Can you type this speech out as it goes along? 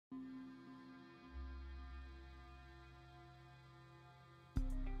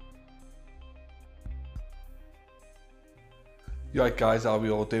You right guys, how are we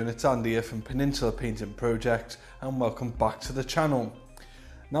all doing? It's Andy here from Peninsula Painting Projects and welcome back to the channel.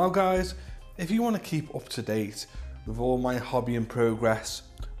 Now guys, if you want to keep up to date with all my hobby and progress,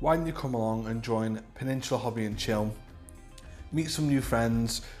 why don't you come along and join Peninsula Hobby and Chill, meet some new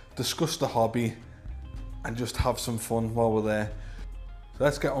friends, discuss the hobby and just have some fun while we're there. So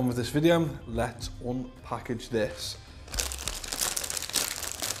let's get on with this video, let's unpackage this.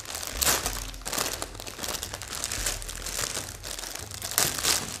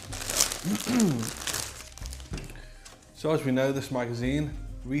 So as we know, this magazine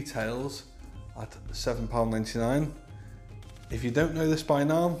retails at £7.99. If you don't know this by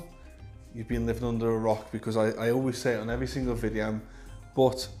now, you've been living under a rock, because I always say it on every single video,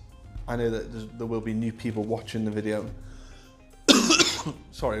 but I know that there will be new people watching the video.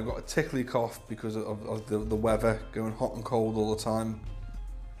 Sorry, I've got a tickly cough because of the weather going hot and cold all the time.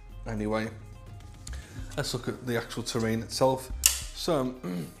 Anyway, let's look at the actual terrain itself. So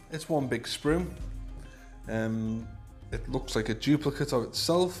it's one big sprue. It looks like a duplicate of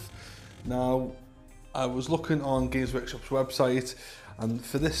itself. Now, I was looking on Games Workshop's website, and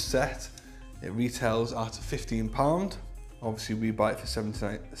for this set, it retails at £15. Obviously, we buy it for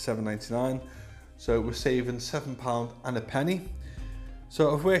 £7.99, so we're saving £7 and a penny.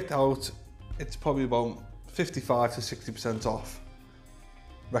 So I've worked out it's probably about 55 to 60% off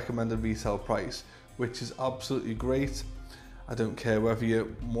recommended retail price, which is absolutely great. I don't care whether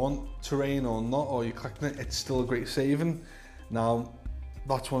you want terrain or not, or you're collecting it, it's still a great saving. Now,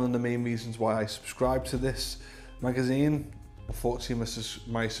 that's one of the main reasons why I subscribe to this magazine. Unfortunately,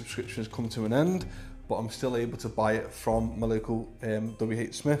 my subscription has come to an end, but I'm still able to buy it from my local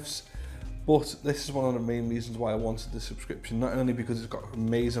WH Smiths. But this is one of the main reasons why I wanted the subscription, not only because it's got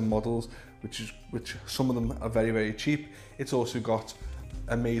amazing models, which some of them are very, very cheap, it's also got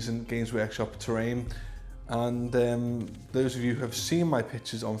amazing Games Workshop terrain. And those of you who have seen my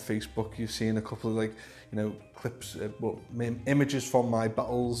pictures on Facebook, you've seen a couple of clips, images from my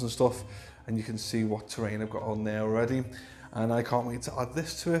battles and stuff, and you can see what terrain I've got on there already. And I can't wait to add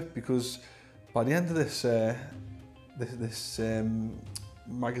this to it, because by the end of this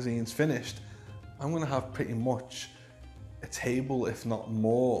magazine's finished, I'm going to have pretty much a table, if not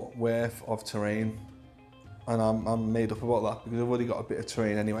more, worth of terrain. And I'm made up about that, because I've already got a bit of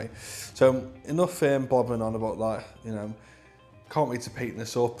terrain anyway. So enough blabbering on about that. Can't wait to paint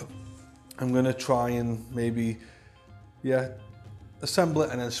this up. I'm going to try and maybe, assemble it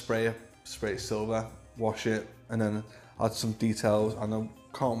and then spray it silver, wash it, and then add some details. And I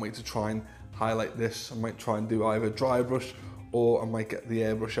can't wait to try and highlight this. I might try and do either dry brush, or I might get the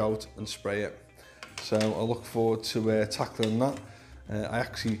airbrush out and spray it. So I look forward to tackling that.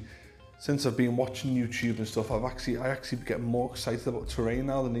 Since I've been watching YouTube and stuff, I actually get more excited about terrain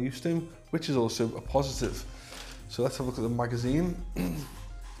now than I used to, which is also a positive. So let's have a look at the magazine.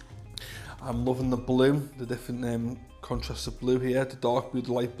 I'm loving the blue, the different contrasts of blue here, the dark blue,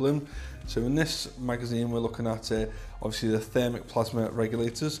 the light blue. So in this magazine, we're looking at obviously the thermic plasma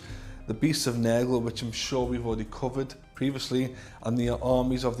regulators, the Beasts of Nergal, which I'm sure we've already covered previously, and the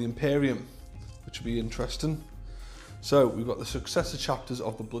armies of the Imperium, which will be interesting. So we've got the successor chapters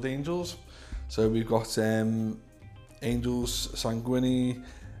of the Blood Angels. So we've got Angels Sanguini,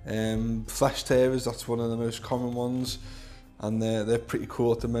 Flesh Tearers, that's one of the most common ones. And they're pretty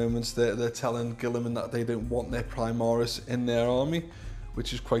cool at the moment. They're telling Gilliman that they don't want their Primaris in their army,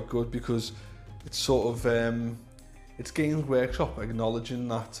 which is quite good, because it's sort of, it's Games Workshop acknowledging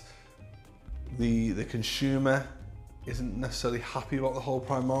that the consumer isn't necessarily happy about the whole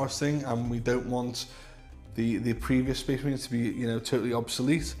Primaris thing, and we don't want the previous Space Marines to be totally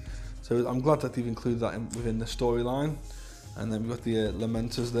obsolete. So I'm glad that they've included that within the storyline. And then we've got the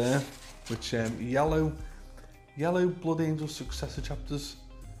Lamenters there, which yellow Blood Angel successor chapters.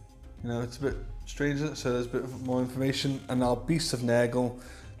 It's a bit strange, isn't it? So there's a bit more information. And now Beasts of Nergal,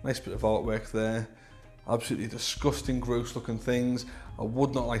 nice bit of artwork there. Absolutely disgusting, gross looking things. I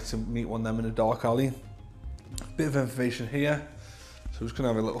would not like to meet one of them in a dark alley. Bit of information here. So I'm just gonna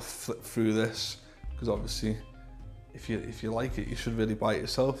have a little flip through this, because obviously if you like it, you should really buy it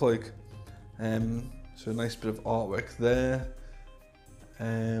yourself. So a nice bit of artwork there.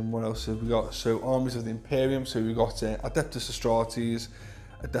 What else have we got? So armies of the Imperium. So we've got Adeptus Astartes,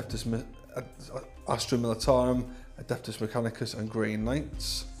 Adeptus Astra Militarum, Adeptus Mechanicus, and Grey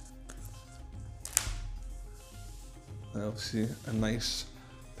Knights. And obviously a nice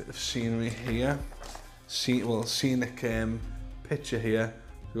bit of scenery here. Scenic picture here.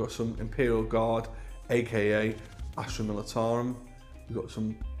 We've got some Imperial Guard, aka Astra Militarum. We've got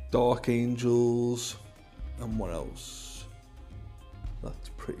some Dark Angels, and what else? That's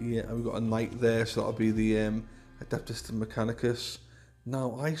pretty it. And we've got a knight there, so that'll be the Adeptus Mechanicus.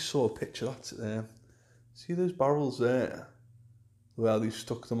 Now, I saw a picture, that's it there. See those barrels there? Where they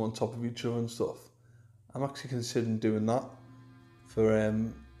stuck them on top of each other and stuff. I'm actually considering doing that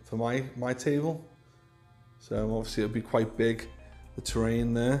for my table. So obviously it'll be quite big, the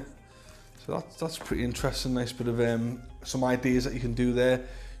terrain there. So that's pretty interesting. Nice bit of some ideas that you can do there.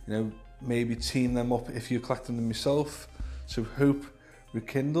 You know, maybe team them up if you're collecting them yourself. So Hope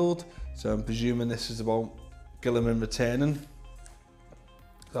Rekindled. So I'm presuming this is about Gilliman returning.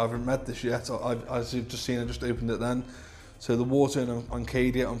 I haven't read this yet. As you've just seen, I just opened it then. So the water on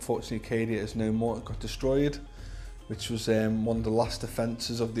Cadia, unfortunately Cadia is no more, it got destroyed, which was one of the last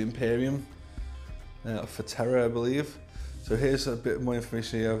defences of the Imperium for Terra, I believe. So here's a bit more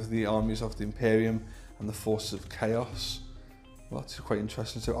information here of the armies of the Imperium and the forces of Chaos. Well, that's quite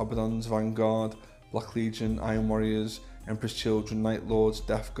interesting. So Abaddon's Vanguard, Black Legion, Iron Warriors, Emperor's Children, Night Lords,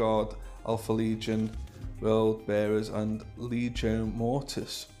 Death Guard, Alpha Legion, World Bearers, and Legio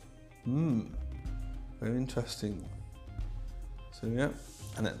Mortis. Very interesting. So yeah,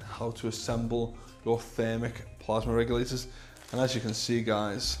 and then how to assemble your thermic plasma regulators. And as you can see,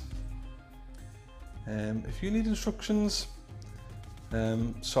 guys, if you need instructions,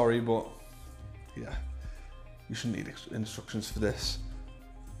 sorry, but yeah, you shouldn't need instructions for this.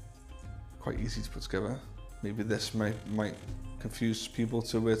 Quite easy to put together. Maybe this might confuse people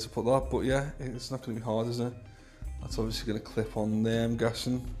to where to put that, but yeah, it's not going to be hard, is it? That's obviously going to clip on there, I'm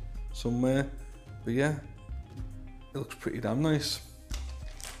guessing, somewhere. But yeah, it looks pretty damn nice.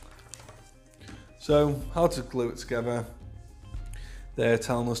 So, how to glue it together. They're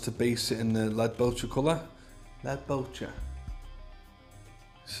telling us to base it in the lead belcher colour. Lead belcher.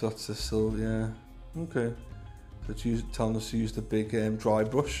 So that's the silver, yeah. Okay. So it's telling us to use the big dry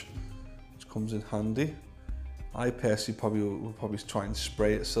brush, which comes in handy. I personally will probably try and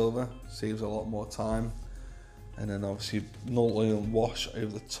spray it silver. Saves a lot more time. And then obviously null oil and wash over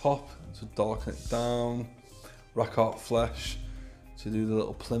the top to darken it down. Rack art flesh to do the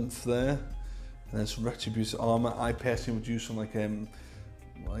little plinth there. And then some retributed armour. I personally would use some like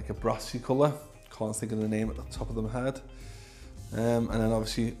a brassy colour. Can't think of the name at the top of my head. And then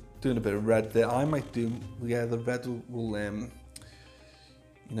obviously doing a bit of red there. I might do, yeah, the red will you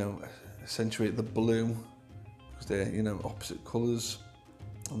know, accentuate the blue, because they're, you know, opposite colours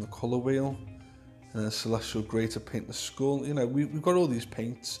on the colour wheel. And then Celestial Grey to paint the skull. You know, we've got all these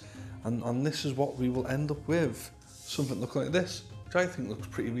paints, and this is what we will end up with. Something looking like this, which I think looks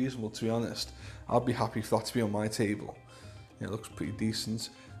pretty reasonable, to be honest. I'd be happy for that to be on my table. Yeah, it looks pretty decent.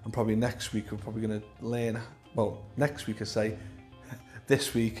 And probably next week we're probably going to learn, well, next week I say,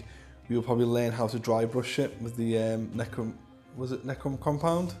 this week we will probably learn how to dry brush it with the Necrom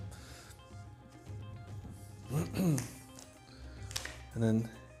compound. And then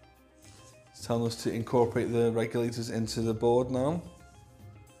it's telling us to incorporate the regulators into the board now.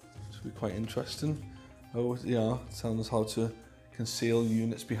 Should be quite interesting. Oh yeah, it's telling us how to conceal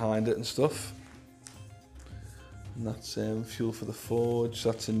units behind it and stuff. And that's fuel for the forge.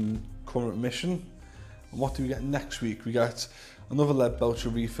 That's in current mission. And what do we get next week? We get another lead belcher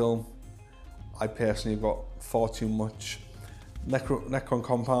refill. I personally have got far too much Necron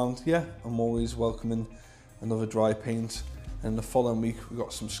compound. Yeah, I'm always welcoming another dry paint. And the following week we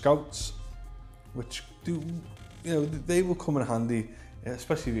got some scouts, which do, you know, they will come in handy,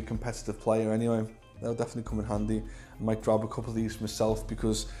 especially if you're a competitive player anyway. They'll definitely come in handy. I might grab a couple of these myself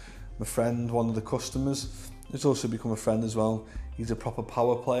because my friend, one of the customers, has also become a friend as well. He's a proper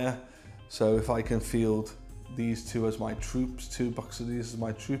power player. So if I can field these two as my troops, 2 boxes of these as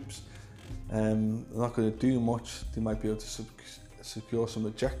my troops, they're not going to do much. They might be able to secure some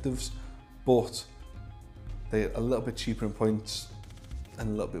objectives, but they're a little bit cheaper in points and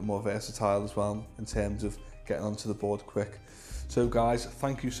a little bit more versatile as well in terms of getting onto the board quick. So guys,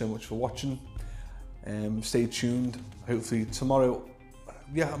 thank you so much for watching. Stay tuned. Hopefully tomorrow,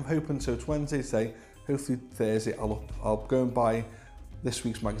 yeah, I'm hoping so. It's Wednesday today. Hopefully Thursday I'll go and buy this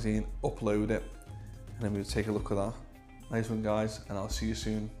week's magazine, upload it, and then we'll take a look at that. Nice one, guys, and I'll see you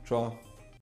soon. Ciao.